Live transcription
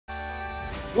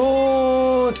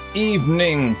Good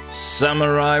evening,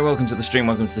 Samurai. Welcome to the stream,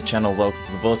 welcome to the channel, welcome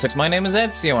to the Vortex. My name is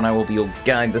Ezio, and I will be your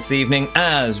guide this evening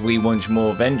as we once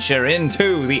more venture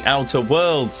into the Outer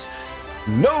Worlds.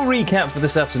 No recap for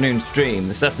this afternoon's stream.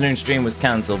 This afternoon's stream was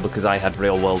cancelled because I had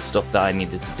real-world stuff that I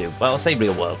needed to do. Well, I'll say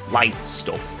real-world, life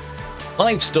stuff.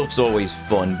 Live stuff's always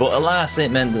fun, but alas, it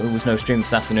meant that there was no stream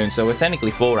this afternoon, so we're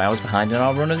technically 4 hours behind in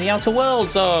our run of the Outer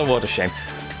Worlds. Oh, what a shame.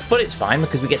 But it's fine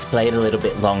because we get to play it a little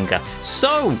bit longer.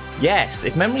 So, yes,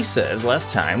 if memory serves, last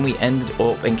time we ended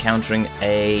up encountering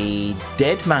a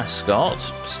dead mascot,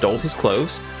 stole his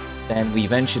clothes, then we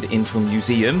ventured into a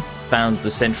museum, found the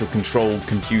central control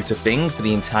computer thing for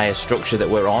the entire structure that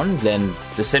we're on, then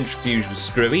the centrifuge was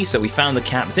screwy, so we found the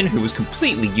captain, who was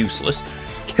completely useless,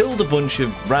 killed a bunch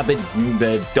of rabid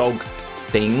dog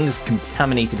things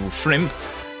contaminated with shrimp,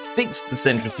 fixed the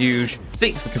centrifuge,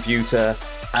 fixed the computer,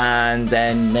 and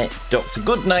then met Dr.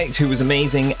 Goodnight, who was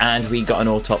amazing, and we got an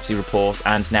autopsy report,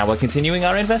 and now we're continuing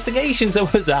our investigation, so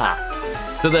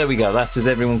huzzah! So there we go, that is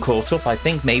everyone caught up, I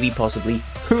think, maybe, possibly,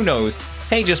 who knows.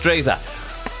 Hey, Just Razor.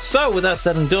 So, with that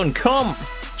said and done, come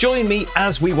join me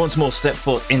as we once more step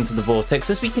foot into the Vortex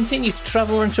as we continue to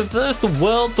travel and traverse the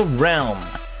world, the realm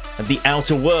of the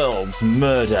Outer Worlds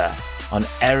murder on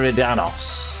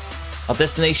Eridanos. Our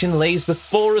destination lays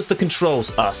before us, the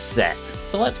controls are set.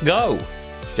 So let's go,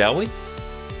 shall we?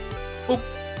 Oh.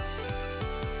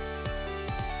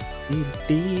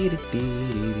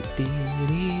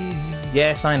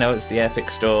 Yes, I know it's the Epic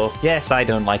Store. Yes, I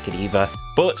don't like it either.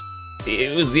 But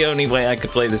it was the only way I could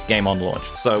play this game on launch.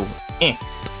 So,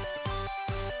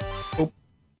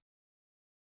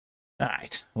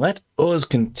 Alright, let us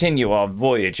continue our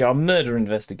voyage, our murder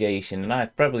investigation, and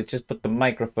I've probably just put the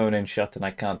microphone in shut and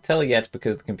I can't tell yet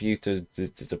because the computer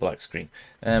is just a black screen.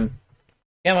 Come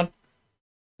on.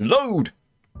 Load!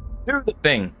 Do the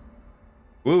thing!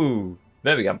 Woo!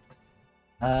 There we go.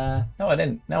 No I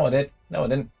didn't. No I did. No I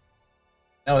didn't.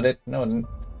 No I did. No I didn't.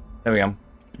 There we go.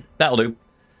 That'll do.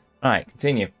 Alright,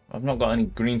 continue. I've not got any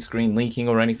green screen leaking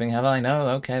or anything, have I? No?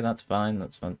 Okay, that's fine.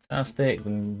 That's fantastic.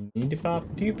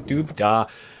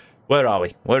 Where are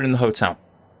we? We're in the hotel.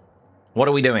 What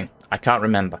are we doing? I can't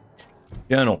remember.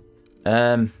 Journal.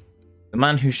 The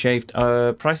man who shaved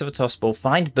price of a toss ball.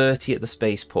 Find Bertie at the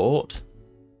spaceport.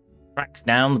 Track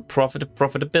down the profit of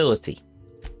profitability.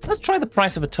 Let's try the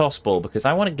price of a toss ball because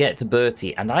I want to get to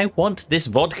Bertie and I want this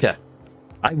vodka.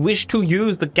 I wish to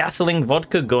use the Gatling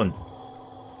vodka gun.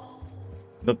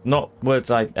 But not words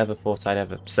I ever thought I'd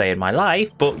ever say in my life,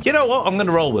 but you know what? I'm going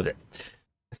to roll with it.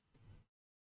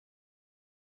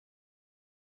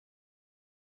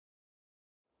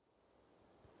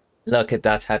 Look at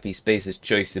that Happy Spaces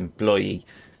Choice employee.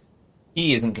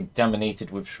 He isn't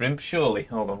contaminated with shrimp, surely.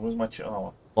 Hold on, where's my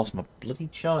oh, I lost my bloody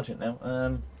charger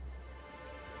now.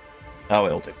 Oh,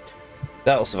 it'll do.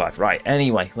 That'll survive. Right,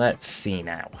 anyway, let's see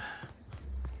now.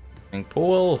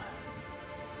 Pool.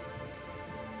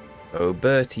 So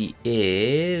Bertie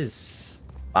is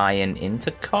by an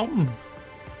intercom.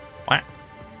 Wow.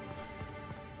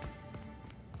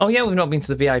 Oh yeah, we've not been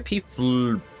to the VIP.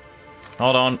 Hold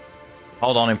on.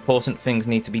 Hold on, important things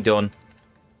need to be done.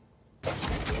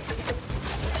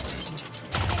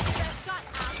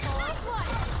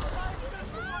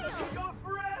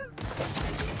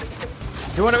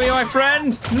 You want to be my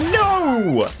friend?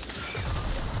 No!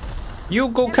 You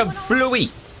go kablooey!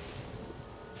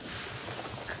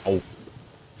 Ow.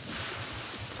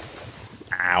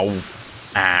 Ow.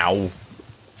 Ow.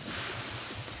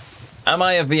 Am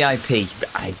I a VIP?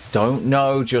 I don't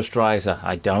know, Just Riser.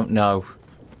 I don't know.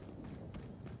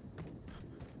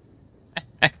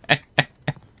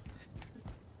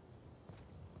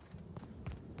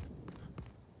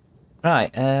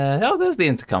 Right, oh, there's the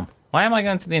intercom. Why am I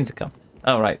going to the intercom?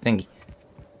 Oh, right, thingy.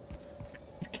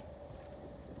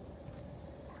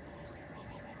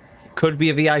 Could be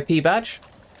a VIP badge,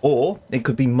 or it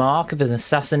could be mark of an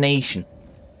assassination.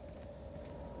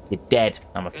 You're dead,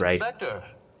 I'm afraid. Inspector,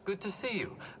 good to see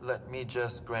you. Let me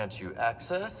just grant you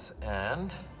access,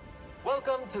 and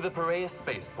welcome to the Piraeus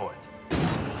spaceport.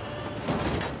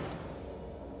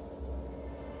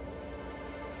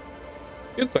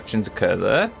 Two questions occur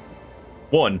there.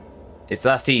 One, it's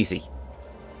that easy.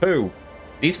 Two,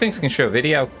 these things can show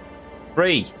video.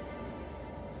 Three,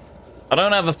 I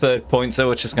don't have a third point, so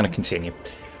we're just going to continue.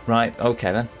 Right,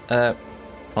 okay then.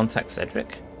 Contact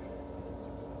Cedric.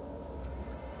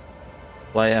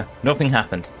 Player. Nothing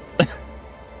happened.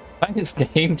 Thanks,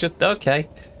 game. Just okay.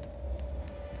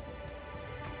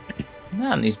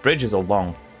 Man, these bridges are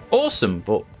long. Awesome,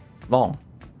 but long.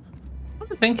 What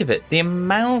do you think of it? The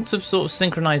amount of sort of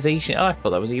synchronization. Oh, I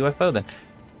thought that was a UFO then.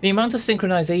 The amount of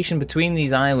synchronization between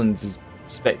these islands is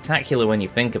spectacular when you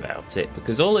think about it,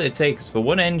 because all it takes is for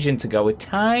one engine to go a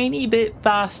tiny bit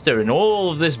faster and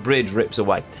all of this bridge rips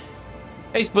away.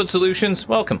 Acebud Solutions,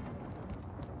 welcome.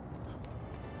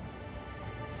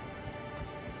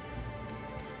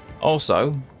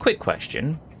 Also, quick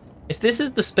question. If this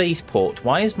is the spaceport,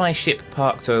 why is my ship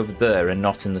parked over there and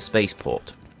not in the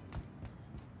spaceport?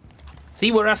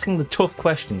 See, we're asking the tough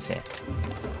questions here.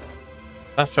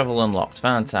 Fast travel unlocked.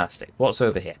 Fantastic. What's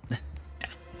over here?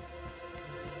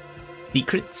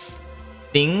 Secrets?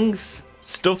 Things?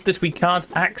 Stuff that we can't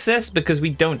access because we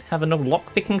don't have enough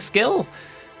lockpicking skill?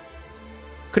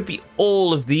 Could be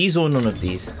all of these or none of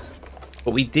these.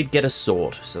 But we did get a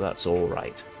sword, so that's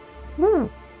alright. There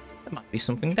might be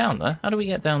something down there. How do we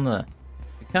get down there?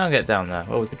 We can't get down there.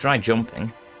 Well, we could try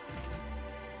jumping.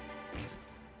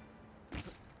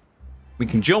 We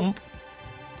can jump.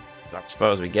 That's as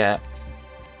far as we get.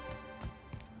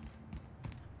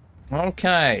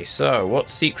 Okay, so what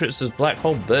secrets does Black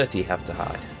Hole Bertie have to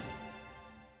hide?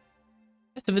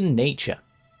 Better than nature.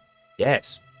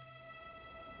 Yes.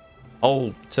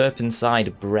 Whole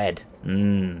turpentine bread.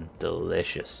 Mmm,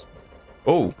 delicious.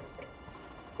 Oh.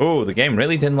 Oh, the game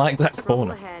really didn't like that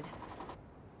corner.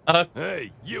 Hello.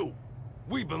 Hey, you.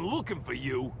 We've been looking for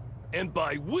you. And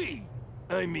by we,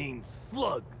 I mean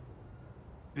Slug.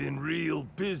 Been real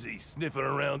busy sniffing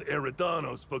around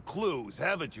Eridanos for clues,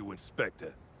 haven't you,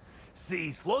 Inspector? See,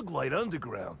 Sluglight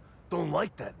Underground don't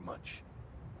like that much.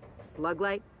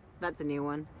 Sluglight? That's a new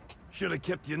one. Should have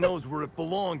kept your nose where it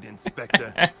belonged,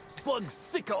 Inspector. Slug's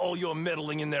sick of all your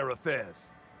meddling in their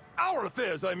affairs. Our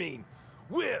affairs, I mean.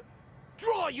 We're...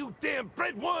 Draw, you damn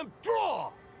breadworm,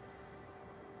 draw!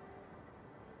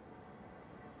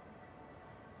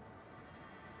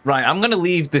 Right, I'm going to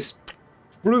leave this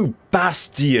true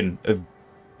bastion of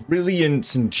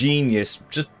brilliance and genius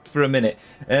just for a minute.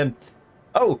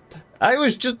 Oh, I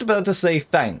was just about to say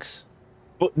thanks.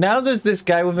 But now there's this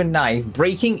guy with a knife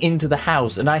breaking into the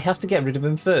house and I have to get rid of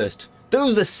him first.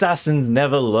 Those assassins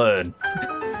never learn.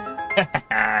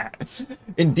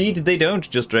 Indeed they don't,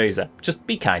 Just Razor. Just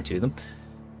be kind to them.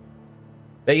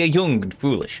 They are young and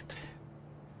foolish.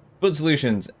 Bud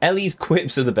Solutions, Ellie's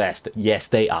quips are the best. Yes,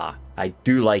 they are. I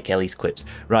do like Ellie's quips.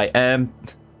 Right,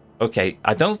 okay,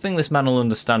 I don't think this man will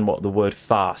understand what the word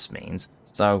farce means,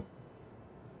 so...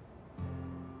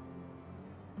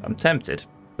 I'm tempted.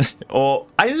 Or,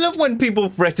 I love when people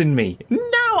threaten me.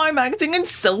 Now I'm acting in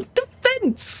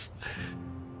self-defense.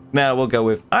 Now we'll go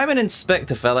with, I'm an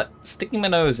inspector fella, sticking my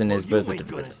nose in his birthday. You ain't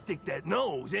gonna stick that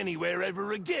nose anywhere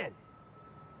ever again.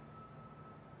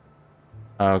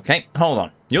 Okay, hold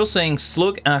on. You're saying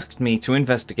Slug asked me to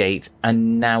investigate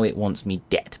and now it wants me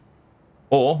dead.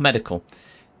 Or medical.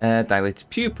 Dilated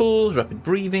pupils, rapid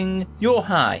breathing. You're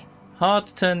high. Hard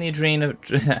to turn the adrenal.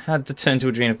 Had to turn to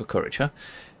adrenal for courage, huh?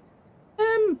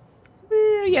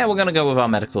 Yeah, we're gonna go with our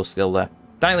medical skill there.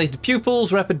 Dilated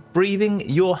pupils, rapid breathing.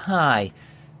 You're high.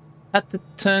 Had to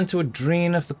turn to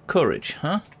adrenal for courage,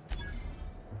 huh?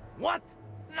 What?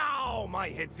 No, my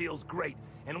head feels great.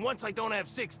 And once I don't have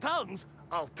 6 tongues,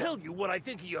 I'll tell you what I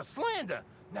think of your slander.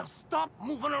 Now stop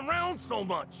moving around so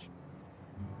much.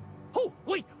 Oh,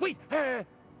 wait. I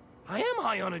am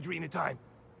high on adrenatime.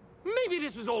 Maybe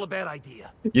this was all a bad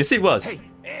idea. Yes, it was. Hey,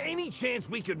 any chance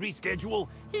we could reschedule?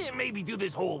 Yeah, maybe do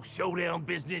this whole showdown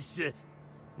business,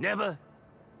 never?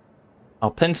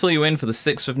 I'll pencil you in for the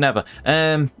 6th of never.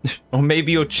 Or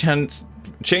maybe your change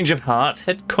of heart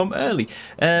had come early.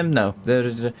 No.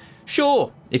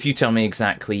 Sure, if you tell me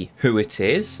exactly who it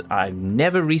is, I'm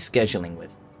never rescheduling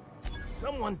with.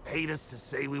 Someone paid us to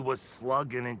say we was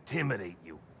Slug and intimidate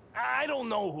you. I don't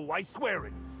know who, I swear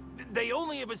it. They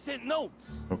only ever sent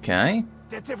notes. Okay.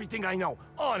 That's everything I know,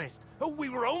 honest. We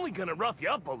were only gonna rough you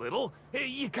up a little.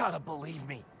 You gotta believe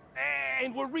me.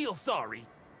 And we're real sorry.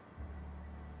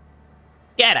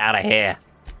 Get out of here.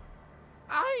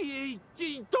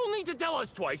 You don't need to tell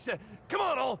us twice. Come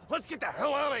on, all. Let's get the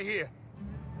hell out of here.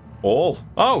 All?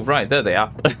 Oh, right, there they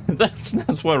are.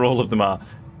 that's where all of them are.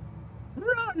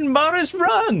 Run, Morris,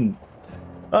 run!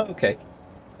 Okay.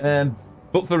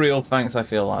 But for real, thanks, I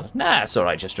feel bad. Nah, it's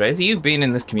alright, Just Razor. You've been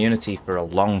in this community for a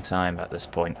long time at this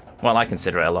point. Well, I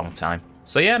consider it a long time.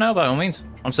 So yeah, no, by all means.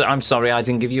 I'm sorry I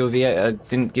didn't give you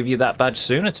didn't give you that badge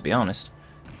sooner, to be honest.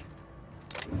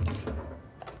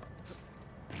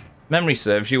 Memory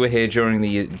serves, you were here during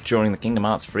the Kingdom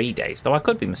Hearts 3 days, though I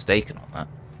could be mistaken on that.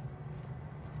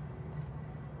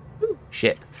 Ooh,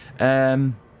 shit.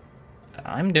 I'm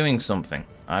doing something.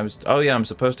 Oh yeah, I'm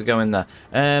supposed to go in there.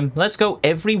 Let's go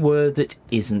everywhere that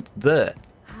isn't there.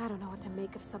 I don't know what to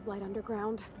make of Sublight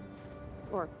Underground.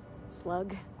 Or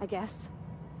Slug, I guess.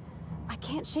 I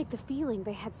can't shake the feeling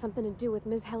they had something to do with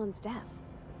Ms. Helen's death.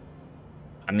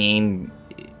 I mean,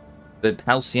 the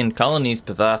Halcyon colony's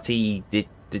Pavati,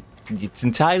 it's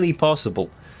entirely possible.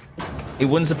 It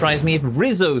wouldn't surprise me if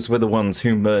Rizzo's were the ones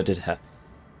who murdered her.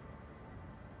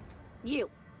 You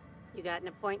got an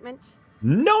appointment?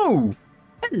 No!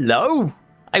 Hello!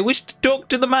 I wish to talk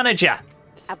to the manager.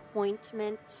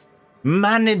 Appointment?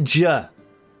 Manager!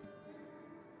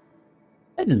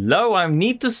 Hello, I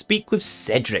need to speak with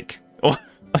Cedric. Or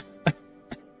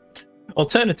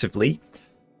alternatively,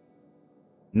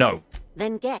 no.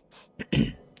 Then get.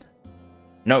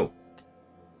 No.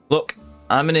 Look,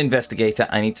 I'm an investigator.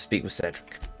 I need to speak with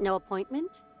Cedric. No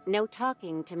appointment? No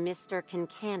talking to Mr.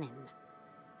 Kincannon.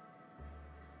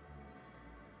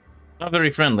 Not very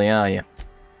friendly, are you?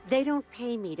 They don't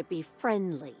pay me to be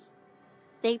friendly.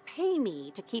 They pay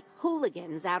me to keep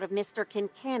hooligans out of Mr.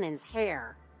 Kincannon's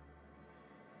hair.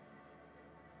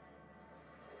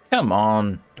 Come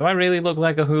on. Do I really look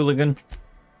like a hooligan?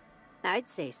 I'd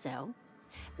say so.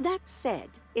 That said,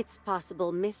 it's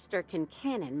possible Mr.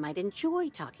 Kincannon might enjoy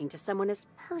talking to someone as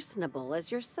personable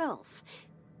as yourself.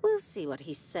 We'll see what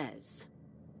he says.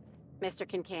 Mr.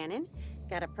 Kincannon,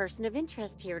 got a person of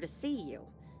interest here to see you.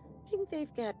 Think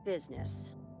they've got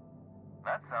business.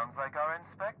 That sounds like our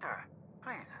inspector.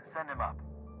 Please, send him up.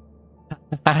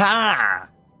 Haha!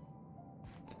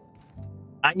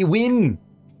 I win!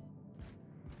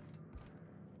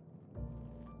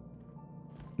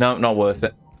 No, not worth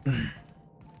it.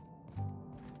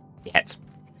 Yet.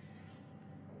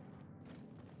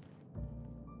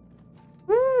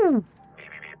 Woo!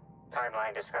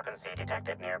 Timeline discrepancy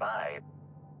detected nearby.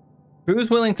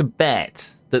 Who's willing to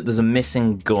bet that there's a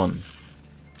missing gun?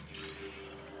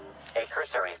 A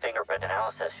cursory fingerprint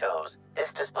analysis shows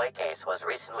this display case was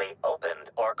recently opened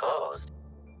or closed.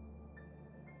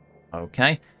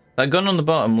 Okay. That gun on the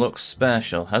bottom looks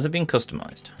special. Has it been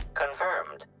customized?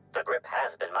 Confirmed. The grip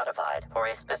has been modified for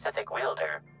a specific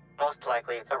wielder, most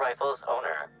likely the rifle's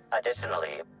owner.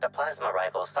 Additionally, the plasma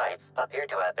rifle sights appear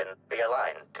to have been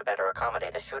realigned to better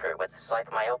accommodate a shooter with slight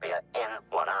myopia in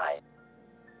one eye.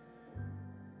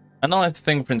 Analyze the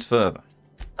fingerprints further.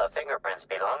 The fingerprints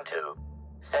belong to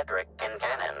Cedric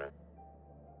Kincannon.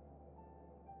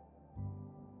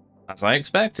 As I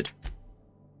expected.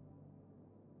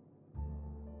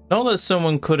 Not that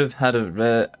someone could have had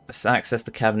access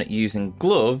the cabinet using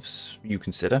gloves, you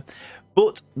consider,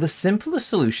 but the simplest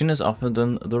solution is often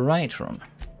done the right run.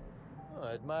 Oh,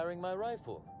 admiring my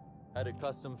rifle. Had it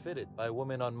custom fitted by a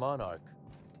woman on Monarch.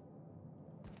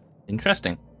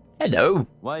 Interesting. Hello.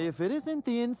 Why, if it isn't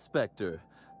the inspector,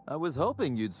 I was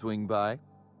hoping you'd swing by.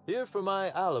 Here for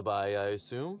my alibi, I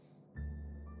assume.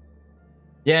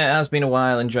 Yeah, it has been a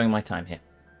while, enjoying my time here.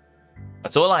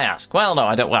 That's all I ask. Well, no,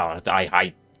 I don't. Well,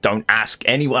 I don't ask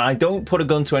anyone. I don't put a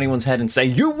gun to anyone's head and say,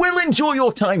 you will enjoy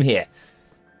your time here.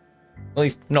 At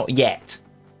least, not yet.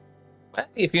 Well,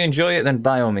 if you enjoy it, then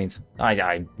by all means.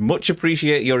 I much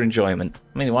appreciate your enjoyment.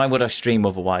 I mean, why would I stream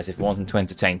otherwise if it wasn't to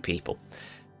entertain people?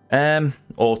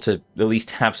 Or to at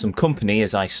least have some company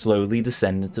as I slowly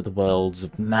descend into the worlds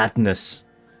of madness.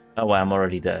 Oh, well, I'm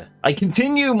already there. I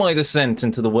continue my descent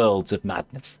into the worlds of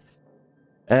madness.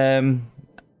 Here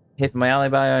for my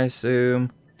alibi, I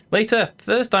assume. Later.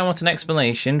 First, I want an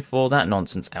explanation for that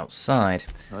nonsense outside.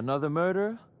 Another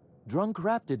murder? Drunk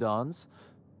Raptidons?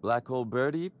 Black Hole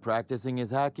Birdie practicing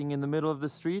his hacking in the middle of the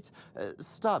street?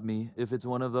 Stop me if it's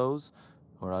one of those,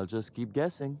 or I'll just keep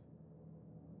guessing.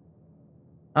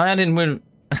 I had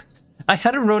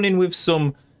a run-in with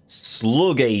some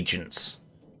slug agents.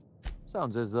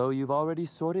 Sounds as though you've already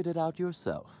sorted it out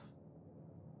yourself.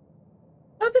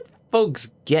 How did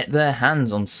thugs get their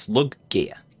hands on slug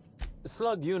gear?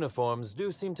 Slug uniforms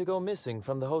do seem to go missing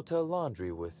from the hotel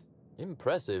laundry with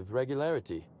impressive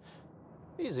regularity.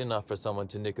 Easy enough for someone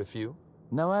to nick a few.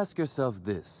 Now ask yourself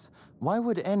this. Why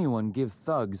would anyone give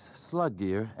thugs slug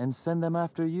gear and send them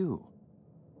after you?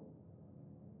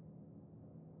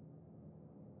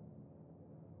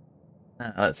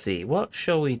 Let's see, what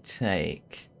shall we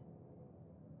take?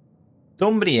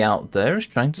 Somebody out there is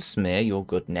trying to smear your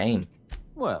good name.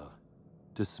 Well,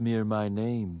 to smear my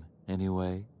name,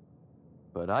 anyway.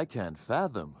 But I can't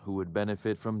fathom who would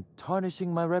benefit from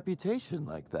tarnishing my reputation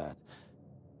like that.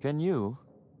 Can you?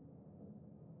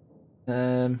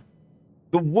 The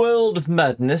world of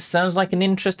madness sounds like an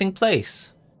interesting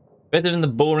place. Better than the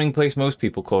boring place most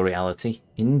people call reality.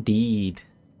 Indeed.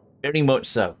 Very much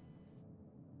so.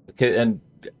 And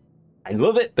I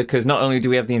love it because not only do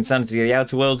we have the insanity of the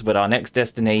Outer Worlds, but our next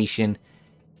destination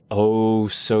is oh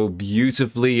so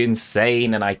beautifully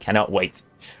insane, and I cannot wait.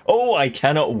 Oh, I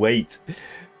cannot wait.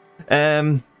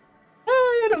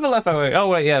 bit of a laugh. Oh,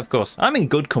 wait, yeah, of course. I'm in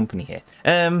good company here.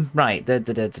 Right.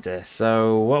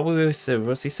 So, what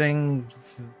what's he saying?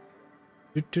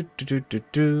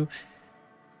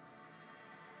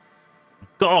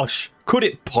 Gosh, could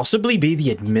it possibly be the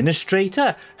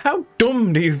administrator? How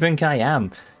dumb do you think I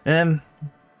am? I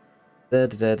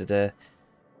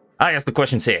ask the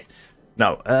questions here.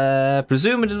 No,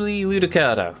 presumably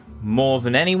Ludicardo. More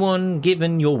than anyone,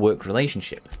 given your work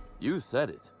relationship. You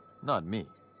said it, not me.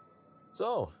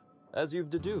 So, as you've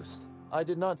deduced, I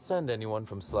did not send anyone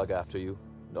from Slug after you,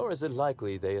 nor is it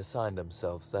likely they assigned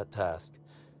themselves that task.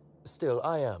 Still,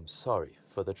 I am sorry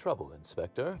for the trouble,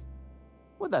 Inspector.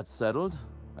 With that settled,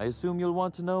 I assume you'll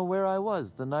want to know where I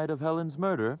was the night of Helen's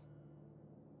murder.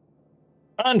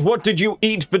 And what did you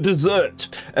eat for dessert?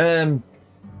 Hey,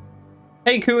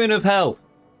 Queen of Hell.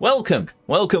 Welcome.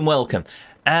 Damn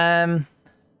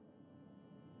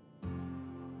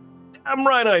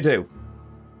right I do.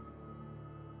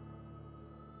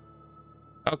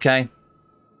 Okay.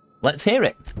 Let's hear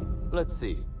it. Let's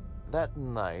see. That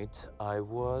night, I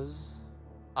was...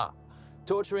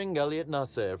 torturing Elliot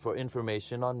Nasser for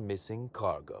information on missing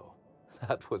cargo.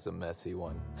 That was a messy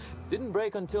one. Didn't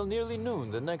break until nearly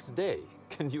noon the next day.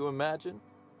 Can you imagine?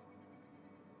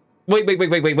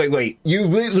 Wait. You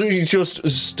literally just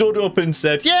stood up and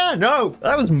said, yeah, no,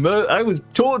 I was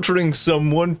torturing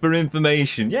someone for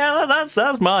information. Yeah,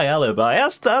 that's my alibi.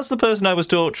 Ask the person I was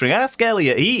torturing. Ask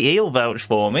Elliot. He'll vouch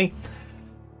for me.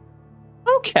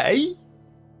 Okay.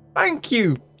 Thank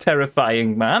you,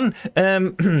 terrifying man.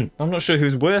 I'm not sure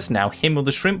who's worse now, him or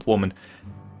the shrimp woman.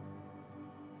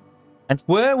 And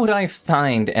where would I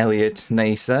find Elliot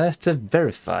Nasser to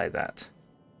verify that?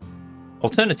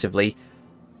 Alternatively,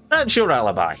 that's your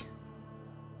alibi.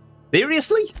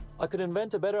 Seriously? I could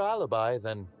invent a better alibi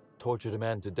than torture a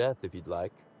man to death if you'd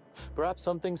like. Perhaps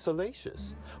something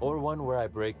salacious, or one where I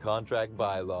break contract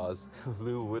bylaws.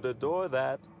 Lou would adore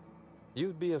that.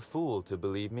 You'd be a fool to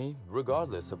believe me,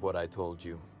 regardless of what I told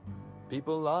you.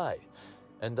 People lie,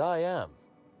 and I am,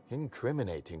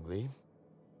 incriminatingly,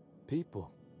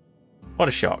 people. What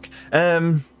a shock.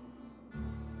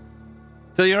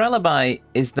 So your alibi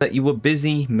is that you were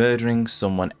busy murdering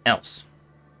someone else.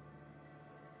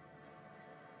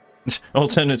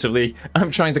 Alternatively,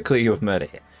 I'm trying to clear you of murder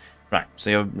here. Right, so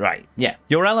you're right. Yeah,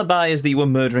 your alibi is that you were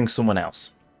murdering someone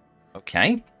else.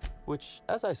 Okay. Which,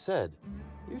 as I said,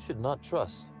 you should not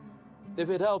trust. If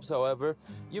it helps, however,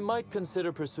 you might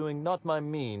consider pursuing not my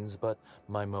means, but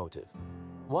my motive.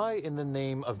 Why in the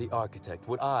name of the architect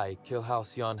would I kill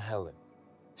Halcyon Helen?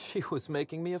 She was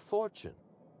making me a fortune.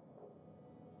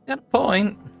 Got a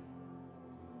point.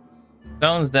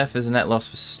 Stone's death is a net loss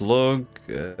for Slug.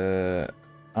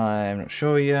 I'm not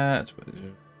sure yet.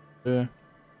 But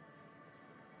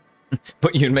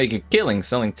you'd make a killing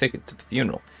selling tickets to the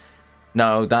funeral.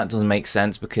 No, that doesn't make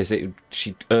sense because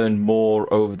she'd earn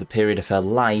more over the period of her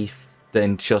life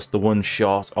than just the one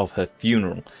shot of her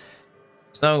funeral.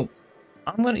 So,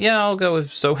 I'll go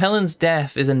with, so Helen's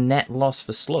death is a net loss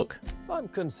for Slug. I'm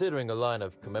considering a line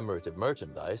of commemorative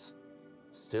merchandise.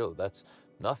 Still, that's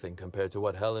nothing compared to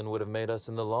what Helen would have made us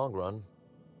in the long run.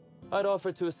 I'd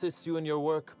offer to assist you in your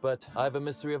work, but I have a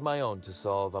mystery of my own to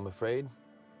solve, I'm afraid.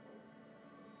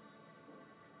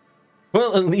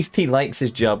 Well, at least he likes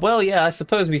his job. Well, yeah, I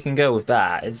suppose we can go with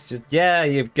that. It's just, yeah,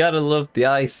 you've got to love the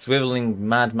eye-swiveling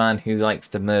madman who likes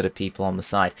to murder people on the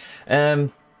side.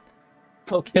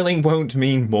 Well, killing won't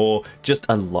mean more, just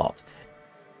a lot.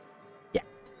 Yeah.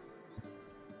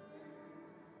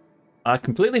 I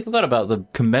completely forgot about the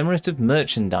commemorative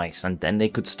merchandise, and then they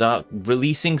could start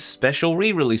releasing special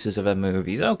re-releases of her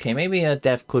movies. Okay, maybe her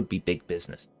death could be big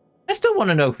business. I still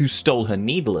want to know who stole her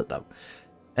needler, though.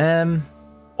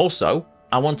 Also,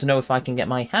 I want to know if I can get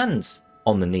my hands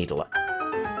on the needler.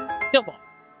 Come on.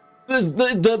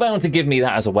 They're bound to give me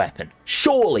that as a weapon.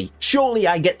 Surely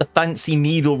I get the fancy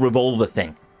needle revolver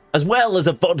thing. As well as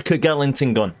a vodka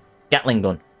Gatling gun. Gatling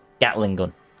gun.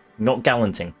 Not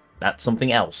gallanting. That's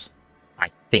something else. I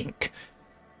think.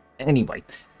 Anyway.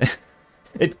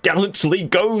 It gallantly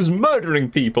goes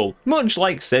murdering people. Much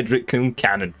like Cedric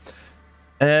Concannon.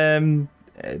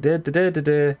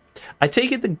 I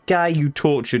take it the guy you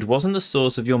tortured wasn't the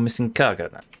source of your missing cargo,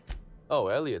 then? Oh,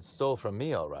 Elliot stole from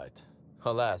me, all right.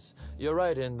 Alas, you're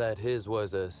right in that his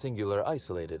was a singular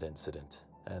isolated incident,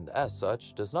 and as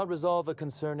such, does not resolve a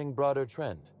concerning broader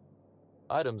trend.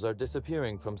 Items are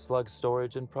disappearing from Slug's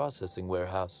storage and processing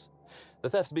warehouse. The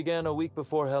thefts began a week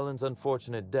before Helen's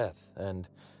unfortunate death, and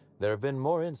there have been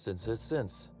more instances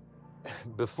since.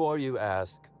 Before you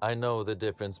ask, I know the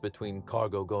difference between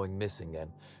cargo going missing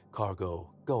and cargo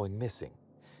going missing.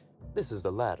 This is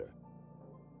the latter.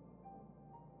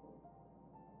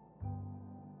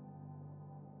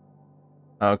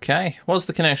 Okay. What's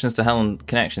the connection to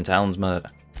Helen's murder?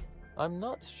 I'm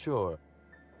not sure.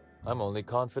 I'm only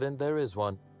confident there is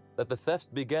one. That the thefts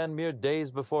began mere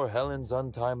days before Helen's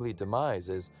untimely demise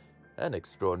is an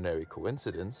extraordinary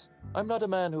coincidence. I'm not a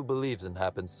man who believes in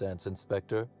happenstance,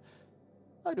 Inspector.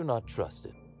 I do not trust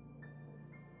it.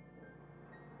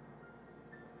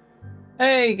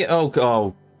 Hey,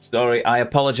 oh, sorry, I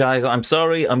apologize. I'm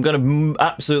sorry, I'm gonna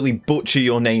absolutely butcher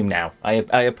your name now.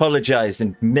 I apologize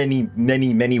in many,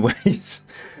 many, many ways.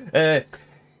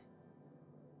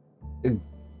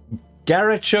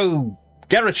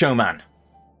 Garacho Man.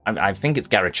 I think it's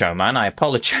Garacho Man. I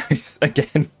apologize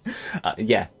again.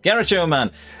 Yeah, Garacho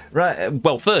Man. Right,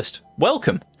 well, first,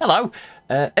 welcome. Hello.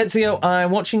 Ezio,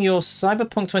 I'm watching your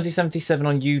Cyberpunk 2077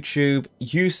 on YouTube.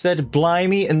 You said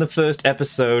blimey in the first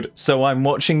episode, so I'm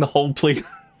watching the whole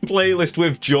playlist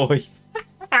with joy.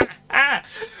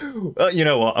 You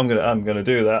know what? I'm gonna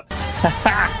do that.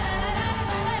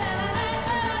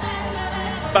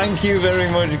 Thank you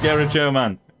very much, Garacho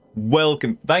Man.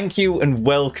 Welcome. Thank you and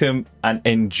welcome and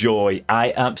enjoy.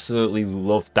 I absolutely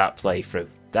loved that playthrough.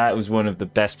 That was one of the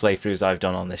best playthroughs I've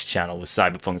done on this channel with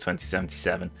Cyberpunk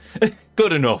 2077.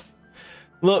 Good enough.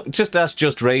 Look, just ask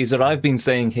Just Razor. I've been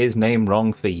saying his name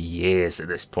wrong for years at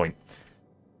this point.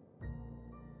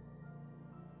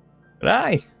 But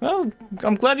aye, well,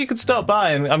 I'm glad you could stop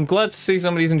by, and I'm glad to see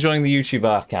somebody's enjoying the YouTube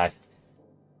archive.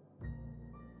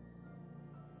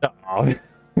 Oh.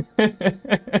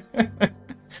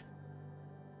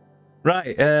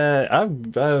 Right,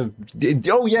 oh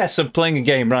yes, I'm playing a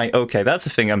game, right, okay, that's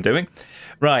a thing I'm doing.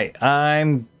 Right,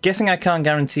 I'm guessing I can't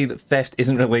guarantee that theft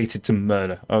isn't related to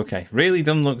murder. Okay, really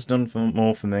dumb looks done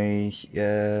more for me.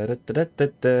 I'm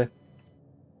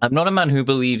not a man who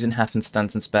believes in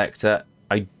happenstance, Inspector.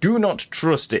 I do not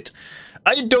trust it.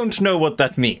 I don't know what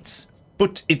that means,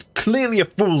 but it's clearly a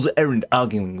fool's errand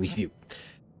arguing with you.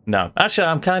 No, actually,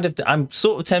 I'm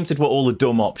sort of tempted what all the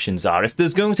dumb options are. If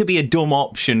there's going to be a dumb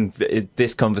option for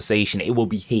this conversation, it will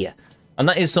be here. And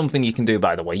that is something you can do,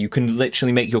 by the way. You can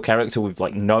literally make your character with,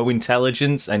 like, no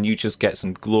intelligence, and you just get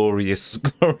some glorious,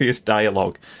 glorious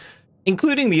dialogue.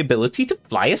 Including the ability to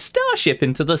fly a starship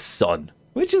into the sun,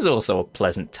 which is also a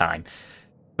pleasant time.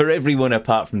 For everyone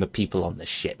apart from the people on the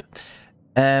ship.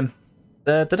 Okay,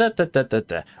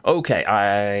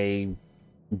 I...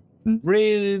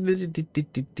 Really?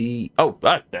 Oh,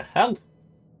 what the hell?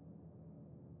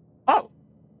 Oh.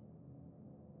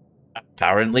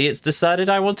 Apparently it's decided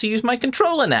I want to use my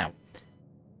controller now.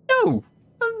 No,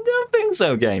 I don't think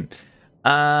so, game.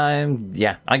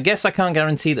 Yeah, I guess I can't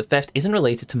guarantee that theft isn't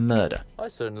related to murder. I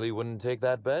certainly wouldn't take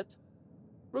that bet.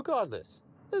 Regardless,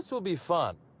 this will be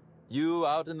fun. You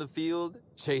out in the field,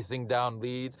 chasing down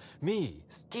leads. Me,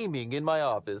 scheming in my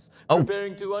office,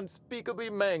 preparing to unspeakably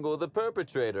mangle the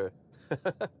perpetrator.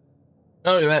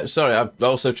 Oh, sorry, I've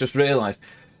also just realised.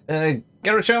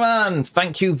 Garacho Man,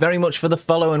 thank you very much for the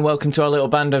follow and welcome to our little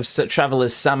band of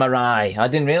travellers samurai. I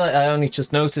didn't realise, I only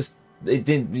just noticed it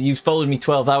did. You followed me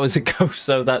 12 hours ago,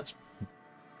 so that's...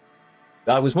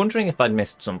 I was wondering if I'd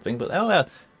missed something, but oh,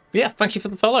 yeah, thank you for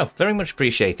the follow. Very much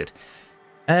appreciated.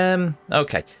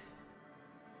 Okay.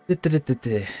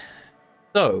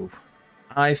 So,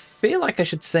 I feel like I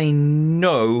should say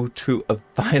no to a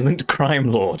violent crime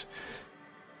lord.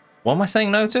 What am I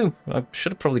saying no to? I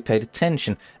should have probably paid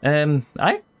attention.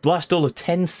 I last all of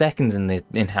 10 seconds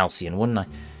in Halcyon, wouldn't I?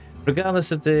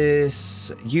 Regardless of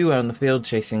this, you out in the field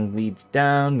chasing leads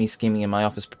down, me scheming in my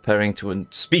office preparing to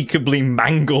unspeakably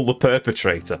mangle the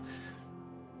perpetrator.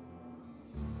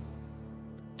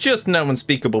 Just no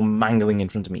unspeakable mangling in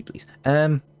front of me, please.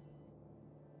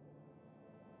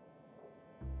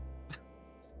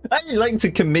 I like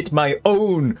to commit my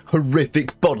own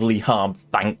horrific bodily harm,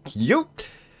 thank you.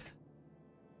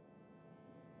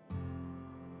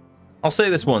 I'll say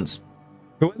this once.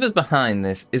 Whoever's behind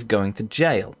this is going to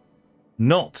jail.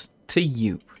 Not to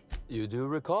you. You do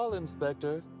recall,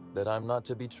 Inspector, that I'm not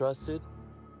to be trusted?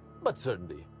 But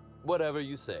certainly, whatever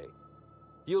you say.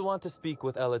 You'll want to speak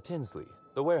with Ella Tinsley,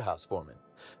 the warehouse foreman.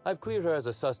 I've cleared her as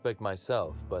a suspect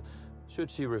myself, but should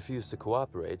she refuse to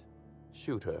cooperate,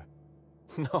 shoot her.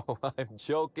 No, I'm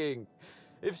joking.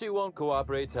 If she won't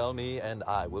cooperate, tell me and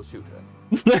I will shoot her.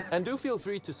 And do feel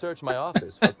free to search my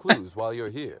office for clues while you're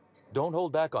here. Don't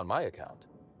hold back on my account.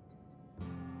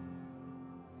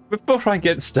 Before I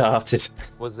get started...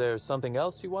 Was there something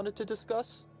else you wanted to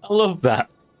discuss? I love that.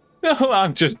 No,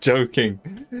 I'm just joking.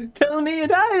 Tell me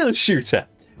and I'll shoot her.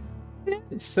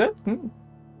 It's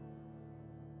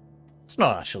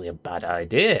not actually a bad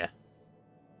idea.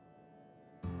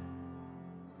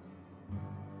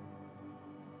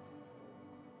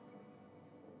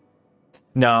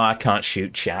 No, I can't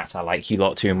shoot chat. I like you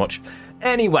lot too much.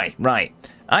 Anyway, right.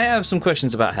 I have some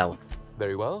questions about Helen.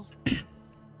 Very well.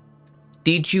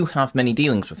 Did you have many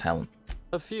dealings with Helen?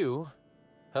 A few.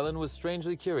 Helen was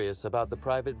strangely curious about the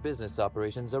private business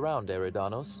operations around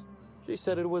Eridanos. She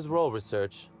said it was role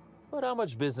research. But how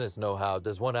much business know-how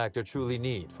does one actor truly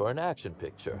need for an action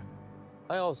picture?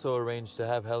 I also arranged to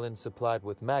have Helen supplied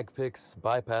with mag picks,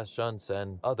 bypass shunts,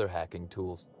 and other hacking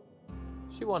tools.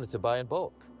 She wanted to buy in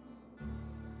bulk.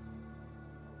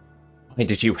 Why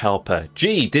did you help her?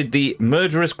 Gee, did the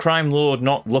murderous crime lord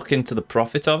not look into the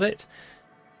profit of it?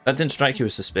 That didn't strike you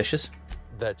as suspicious?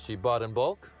 That she bought in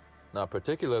bulk? Not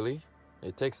particularly.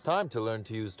 It takes time to learn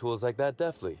to use tools like that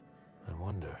deftly. I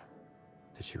wonder,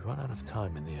 did she run out of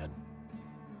time in the end?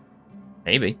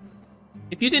 Maybe.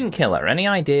 If you didn't kill her, any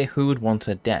idea who would want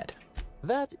her dead?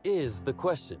 That is the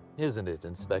question, isn't it,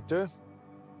 Inspector?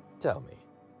 Tell me,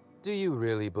 do you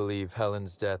really believe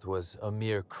Helen's death was a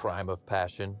mere crime of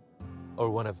passion? Or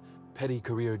one of petty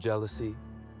career jealousy?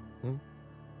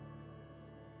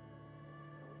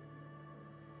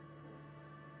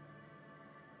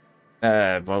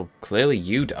 Well, clearly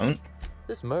you don't.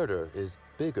 This murder is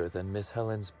bigger than Miss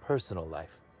Helen's personal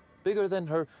life. Bigger than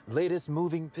her latest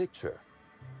moving picture.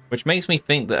 Which makes me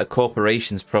think that a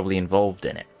corporation's probably involved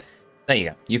in it. There you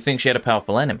go. You think she had a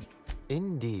powerful enemy?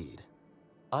 Indeed.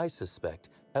 I suspect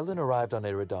Helen arrived on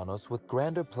Eridanos with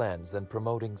grander plans than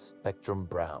promoting Spectrum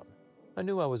Brown. I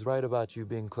knew I was right about you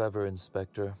being clever,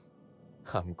 Inspector.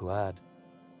 I'm glad.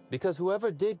 Because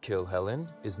whoever did kill Helen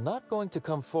is not going to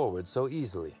come forward so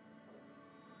easily.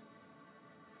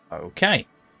 Okay.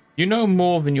 You know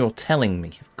more than you're telling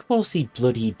me. Of course he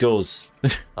bloody does.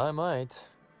 I might.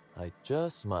 I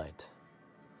just might.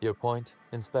 Your point,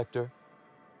 Inspector?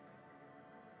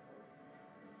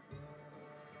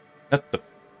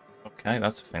 Okay,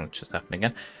 that's a thing that just happened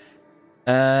again.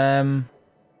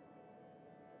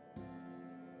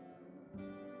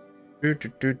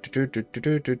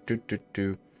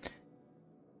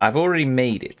 I've already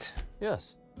made it.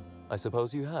 Yes, I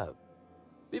suppose you have.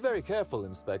 Be very careful,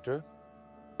 Inspector.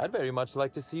 I'd very much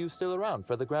like to see you still around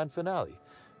for the grand finale,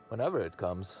 whenever it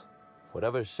comes,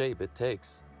 whatever shape it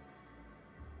takes.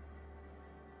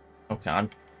 Okay, I'm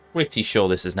pretty sure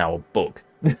this is now a bug.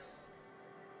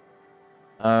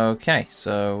 Okay,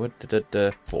 so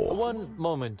 4. One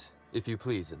moment, if you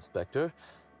please, Inspector.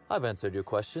 I've answered your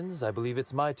questions. I believe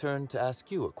it's my turn to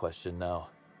ask you a question now.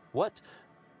 What,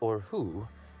 or who,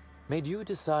 made you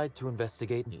decide to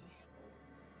investigate me?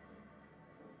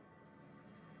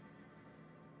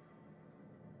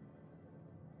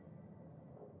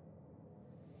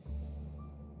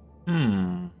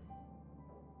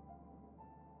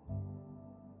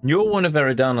 You're one of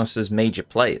Eridanos' major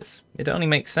players. It only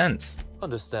makes sense.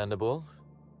 Understandable.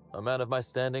 A man of my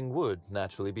standing would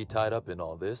naturally be tied up in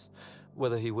all this,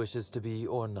 whether he wishes to be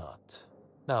or not.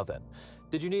 Now then,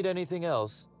 did you need anything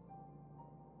else?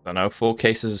 I don't know, 4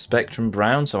 cases of Spectrum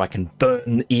Brown so I can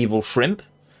burn evil shrimp?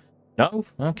 No?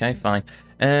 Okay, fine.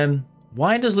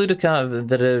 Why does Lou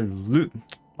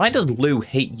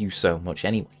hate you so much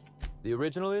anyway? The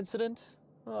original incident?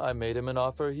 Well, I made him an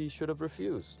offer he should have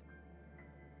refused.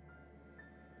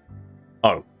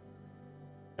 Oh.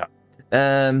 Yeah.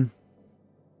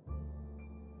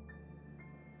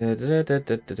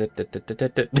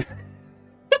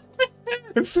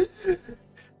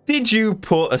 Did you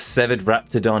put a severed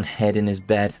Raptidon head in his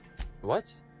bed?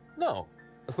 What? No.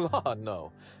 Law,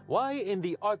 no. Why in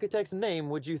the architect's name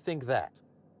would you think that?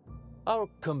 Our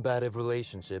combative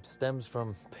relationship stems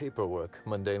from paperwork,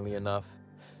 mundanely enough.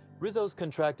 Rizzo's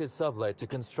contracted Sublight to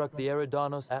construct the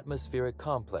Eridanos atmospheric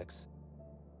complex.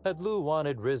 Had Lou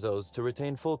wanted Rizzo's to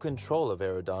retain full control of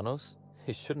Eridanos,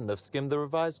 he shouldn't have skimmed the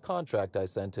revised contract I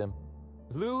sent him.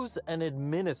 Lou's an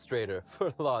administrator,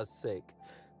 for law's sake.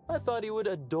 I thought he would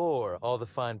adore all the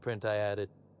fine print I added.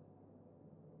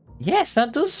 Yes,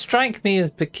 that does strike me as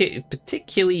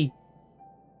particularly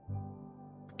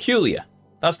peculiar.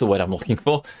 That's the word I'm looking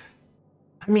for.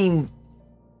 I mean,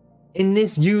 in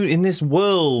this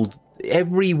world,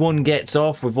 everyone gets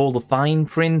off with all the fine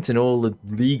print and all the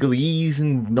legalese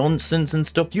and nonsense and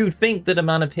stuff. You'd think that a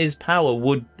man of his power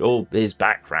would, or his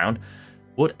background,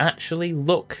 would actually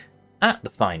look at the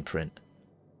fine print.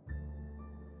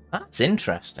 That's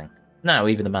interesting. Now,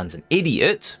 either the man's an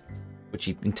idiot, which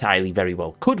he entirely very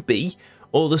well could be,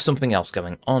 or there's something else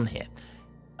going on here.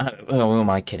 Oh, am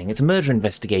I kidding? It's a murder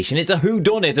investigation. It's a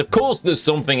whodunit. Of course there's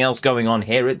something else going on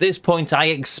here. At this point, I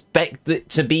expect it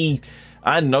to be,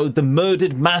 I don't know, the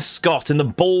murdered mascot in the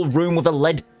ballroom with a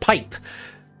lead pipe.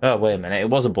 Oh, wait a minute. It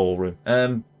was a ballroom.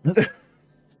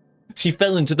 She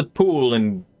fell into the pool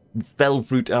and fell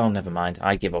fruit. Oh, never mind.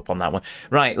 I give up on that one.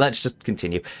 Right, let's just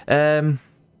continue. So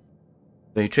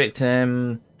you tricked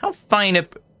him. How fine a...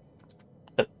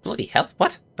 Bloody hell,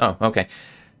 what? Oh, okay.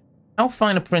 How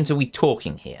fine a print are we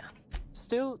talking here?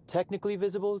 Still technically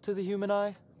visible to the human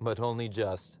eye, but only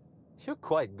just. You're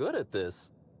quite good at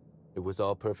this. It was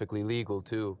all perfectly legal,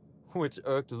 too, which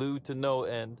irked Lou to no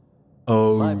end.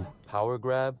 Oh. My power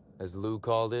grab, as Lou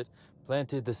called it,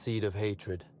 planted the seed of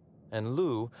hatred. And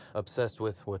Lou, obsessed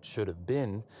with what should have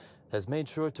been, has made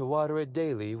sure to water it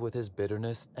daily with his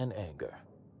bitterness and anger.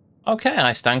 Okay,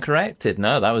 I stand corrected.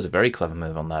 No, that was a very clever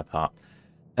move on their part.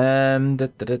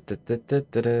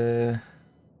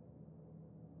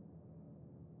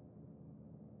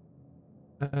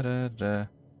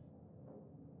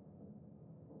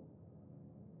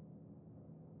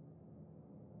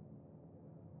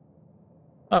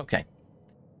 Okay.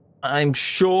 I'm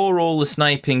sure all the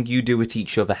sniping you do at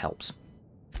each other helps.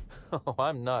 Oh,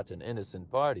 I'm not an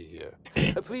innocent party here.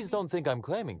 Please don't think I'm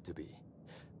claiming to be.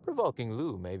 Provoking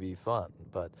Lou may be fun,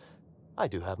 but I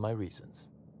do have my reasons.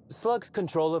 Slug's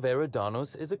control of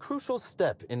Eridanos is a crucial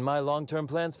step in my long-term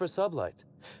plans for Sublight.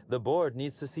 The board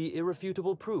needs to see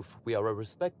irrefutable proof we are a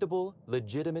respectable,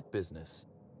 legitimate business.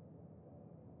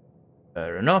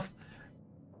 Fair enough.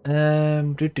 Why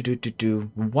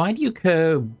do you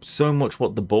care so much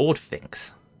what the board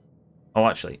thinks? Oh,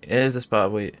 actually, is this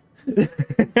part where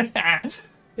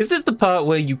is this the part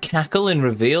where you cackle and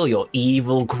reveal your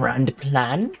evil grand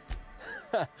plan?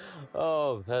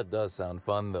 Oh, that does sound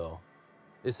fun, though.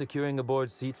 Is securing a board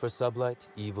seat for Sublight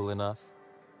evil enough?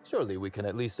 Surely we can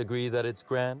at least agree that it's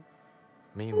grand.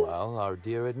 Meanwhile, our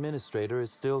dear administrator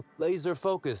is still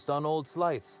laser-focused on old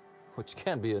slights, which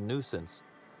can be a nuisance.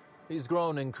 He's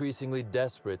grown increasingly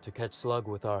desperate to catch Slug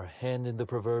with our hand in the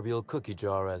proverbial cookie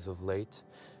jar as of late,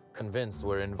 convinced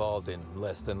we're involved in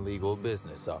less than legal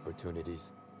business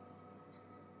opportunities.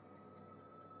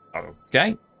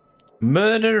 Okay.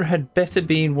 Murder had better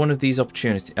been one of these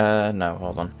opportunities. No,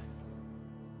 hold on.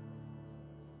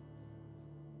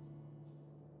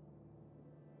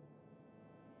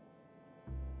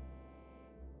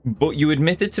 But you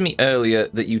admitted to me earlier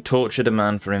that you tortured a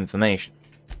man for information.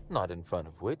 Not in front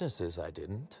of witnesses, I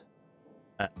didn't.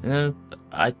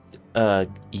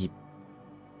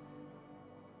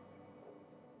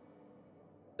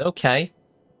 Okay. Okay.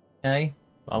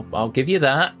 I'll give you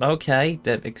that. Okay.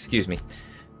 Excuse me.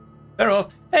 Fair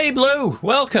off. Hey, Blue!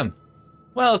 Welcome!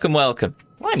 Welcome, welcome.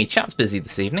 Blimey, chat's busy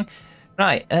this evening.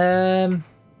 Right,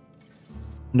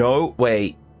 no,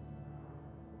 wait.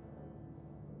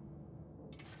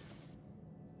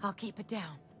 I'll keep it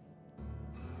down.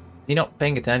 You're not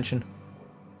paying attention.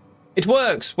 It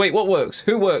works! Wait, what works?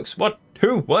 Who works? What?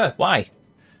 Who? Where? Why?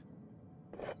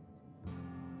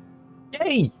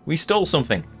 Yay! We stole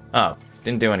something. Oh,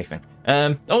 didn't do anything.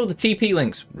 Oh, the TP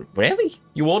links. Really?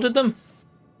 You ordered them?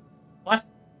 What?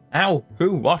 How?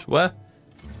 Who? What? Where?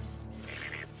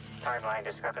 Timeline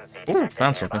discrepancy Ooh,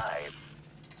 found something.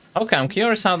 Okay, I'm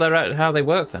curious how they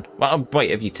work then. Well,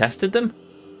 wait, have you tested them?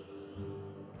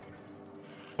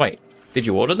 Wait, did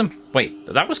you order them? Wait,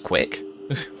 that was quick.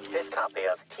 This copy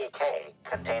of TK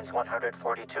contains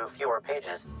 142 fewer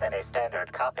pages than a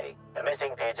standard copy. The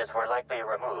missing pages were likely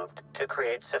removed to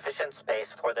create sufficient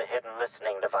space for the hidden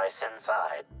listening device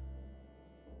inside.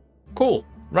 Cool.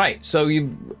 Right, so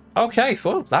you... Okay,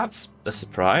 well, that's a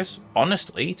surprise.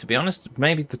 Honestly, to be honest,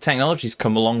 maybe the technology's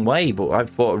come a long way, but I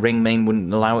thought a ring main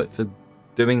wouldn't allow it for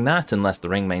doing that unless the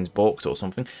ring main's balked or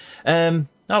something. Oh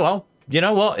well, you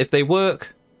know what? If they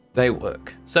work, they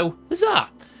work. So, huzzah!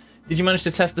 Did you manage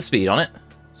to test the speed on it?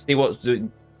 See what...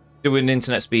 Do an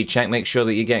internet speed check, make sure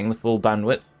that you're getting the full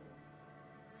bandwidth.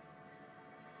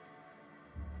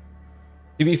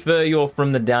 To be fair, you're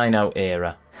from the Dino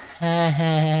era.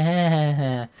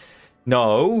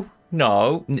 No,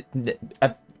 a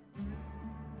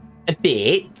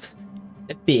bit.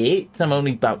 I'm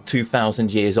only about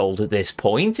 2,000 years old at this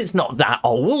point. It's not that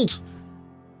old,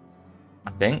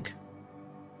 I think.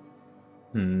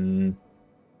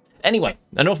 Anyway,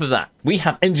 enough of that. We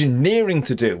have engineering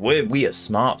to do. We are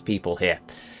smart people here.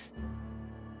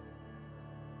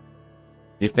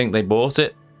 Do you think they bought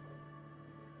it?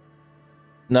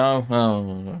 No?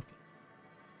 Oh.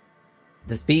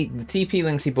 The TP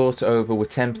links he brought over were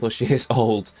 10 plus years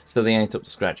old, so they ain't up to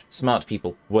scratch. Smart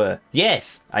people were.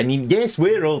 Yes! I mean, yes,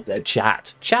 we're all there.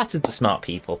 Chat is the smart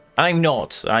people. I'm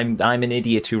not. I'm an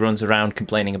idiot who runs around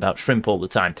complaining about shrimp all the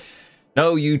time.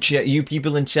 No, you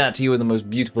people in chat, you are the most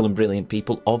beautiful and brilliant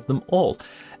people of them all.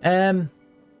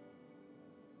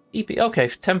 TP, okay,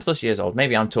 10 plus years old.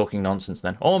 Maybe I'm talking nonsense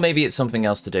then. Or maybe it's something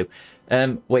else to do.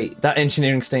 Wait, that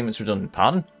engineering statement's redundant.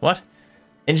 Pardon? What?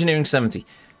 Engineering 70.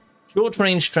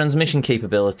 Short-range transmission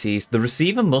capabilities. The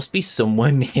receiver must be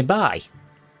somewhere nearby.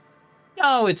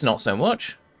 No, it's not so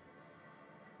much.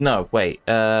 No, wait.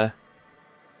 No.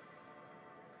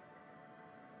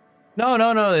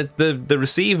 The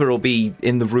receiver will be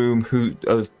in the room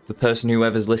of the person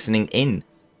whoever's listening in,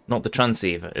 not the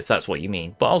transceiver, if that's what you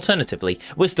mean. But alternatively,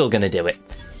 we're still gonna do it.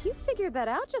 You figured that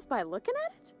out just by looking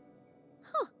at it?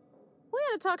 Huh. We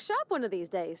ought to talk shop one of these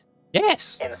days.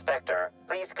 Yes. Inspector,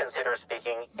 please consider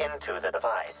speaking into the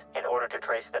device in order to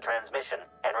trace the transmission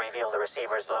and reveal the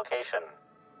receiver's location.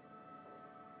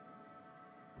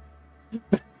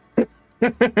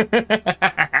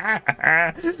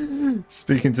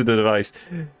 Speaking to the device.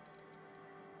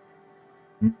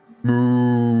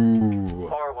 Moo.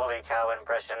 Poor woolly cow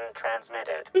impression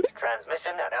transmitted.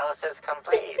 Transmission analysis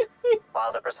complete.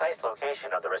 While the precise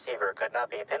location of the receiver could not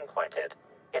be pinpointed,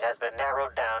 it has been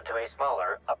narrowed down to a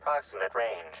smaller, approximate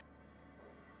range.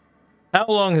 How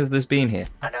long has this been here?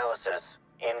 Analysis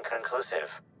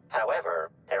inconclusive.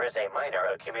 However, there is a minor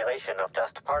accumulation of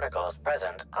dust particles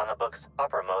present on the book's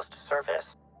uppermost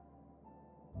surface.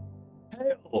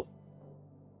 Hell.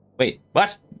 Wait,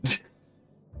 what?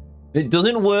 It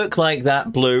doesn't work like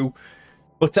that, Blue.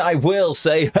 But I will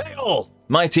say, hail,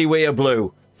 mighty Weir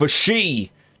Blue, for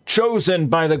she, chosen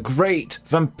by the great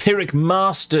vampiric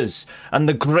masters and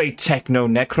the great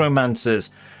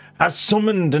techno-necromancers, has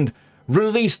summoned and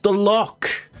released the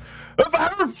lock of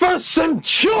Alpha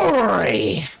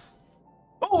Centauri.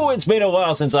 Oh, it's been a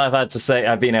while since I've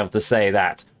been able to say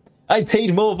that. I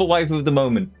paid more for Wife of the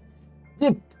Moment.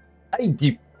 You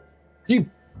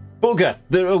bugger.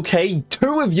 They're okay.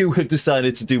 2 of you have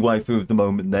decided to do Waifu of the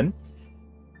Moment then.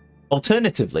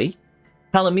 Alternatively,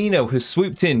 Palomino has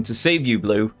swooped in to save you,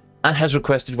 Blue, and has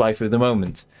requested Waifu of the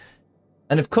Moment.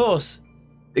 And of course,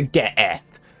 get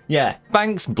effed. Yeah,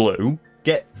 thanks, Blue.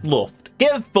 Get fluffed.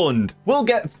 Get fund. We'll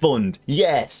get fund.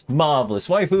 Yes, marvellous.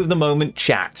 Waifu of the Moment,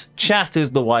 chat. Chat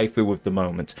is the Waifu of the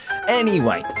Moment.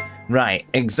 Anyway, right.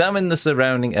 Examine the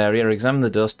surrounding area. Examine the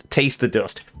dust. Taste the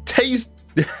dust. Taste...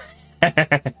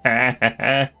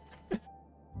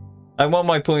 I want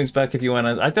my points back if you want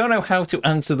to. I don't know how to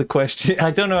answer the question.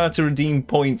 I don't know how to redeem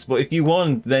points, but if you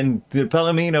want, then the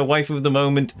Palomino, Waifu of the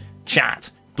Moment, chat.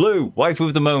 Blue, Waifu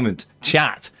of the Moment,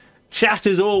 chat. Chat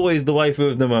is always the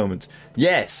Waifu of the Moment.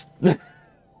 Yes.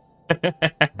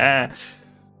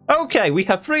 Okay, we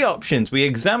have 3 options. We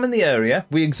examine the area,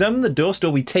 we examine the dust,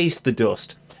 or we taste the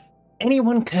dust.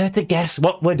 Anyone care to guess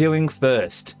what we're doing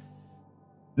first?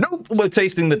 Nope, we're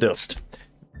tasting the dust.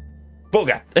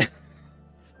 Bugger.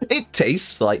 It tastes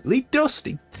slightly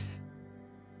dusty.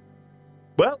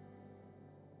 Well,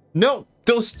 not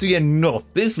dusty enough.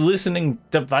 This listening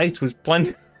device was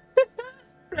planned...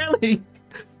 Really?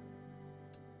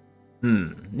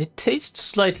 It tastes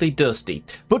slightly dusty,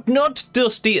 but not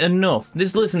dusty enough.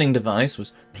 This listening device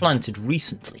was planted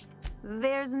recently.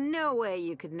 There's no way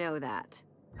you could know that.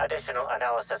 Additional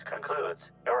analysis concludes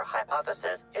your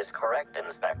hypothesis is correct,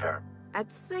 Inspector.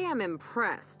 I'd say I'm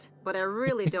impressed, but I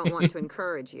really don't want to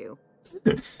encourage you.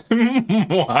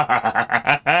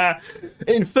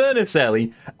 In fairness,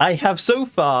 Ellie, I have so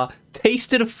far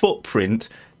tasted a footprint,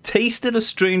 tasted a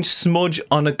strange smudge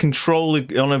on a controller,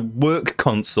 on a work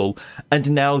console,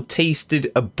 and now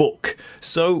tasted a book.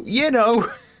 So, you know,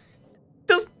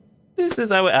 just this is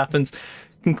how it happens.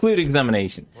 Conclude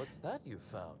examination. What's that you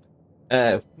found?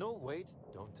 No, wait,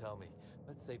 don't tell me.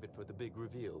 Let's save it for the big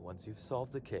reveal once you've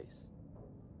solved the case.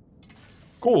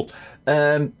 Cool.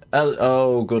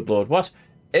 Oh, good lord. What?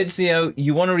 Ezio,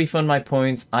 you want to refund my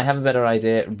points? I have a better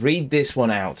idea. Read this one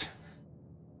out.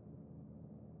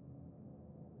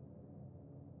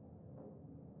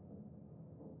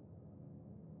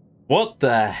 What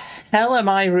the hell am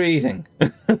I reading?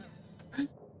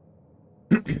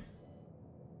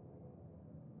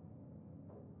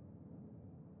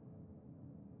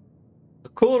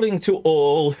 According to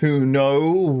all who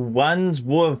know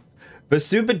Wandsworth,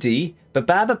 Vasubadi,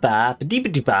 ba-ba-ba-ba,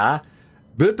 ba-dee-ba-dee-ba,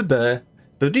 ba-ba-ba,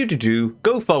 ba-doo-doo-doo,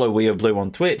 go follow We Are Blue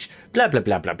on Twitch, blah blah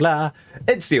blah blah blah,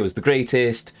 Ezio is the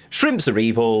greatest, shrimps are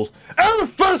evil,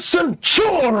 Alpha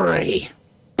Centauri!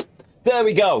 There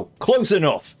we go, close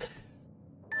enough.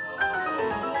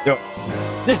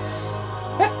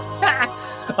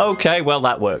 Okay, well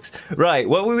that works. Right,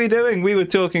 what were we doing? We were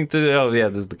talking to, oh yeah,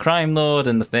 there's the crime lord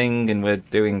and the thing, and we're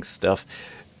doing stuff.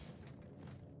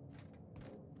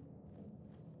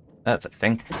 That's a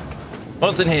thing.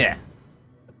 What's in here?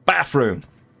 Bathroom.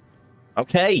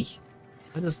 Okay.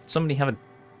 Why does somebody have a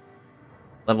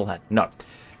level head? No.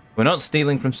 We're not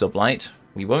stealing from Sublight.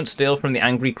 We won't steal from the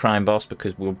angry crime boss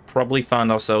because we'll probably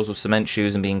find ourselves with cement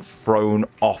shoes and being thrown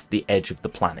off the edge of the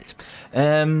planet.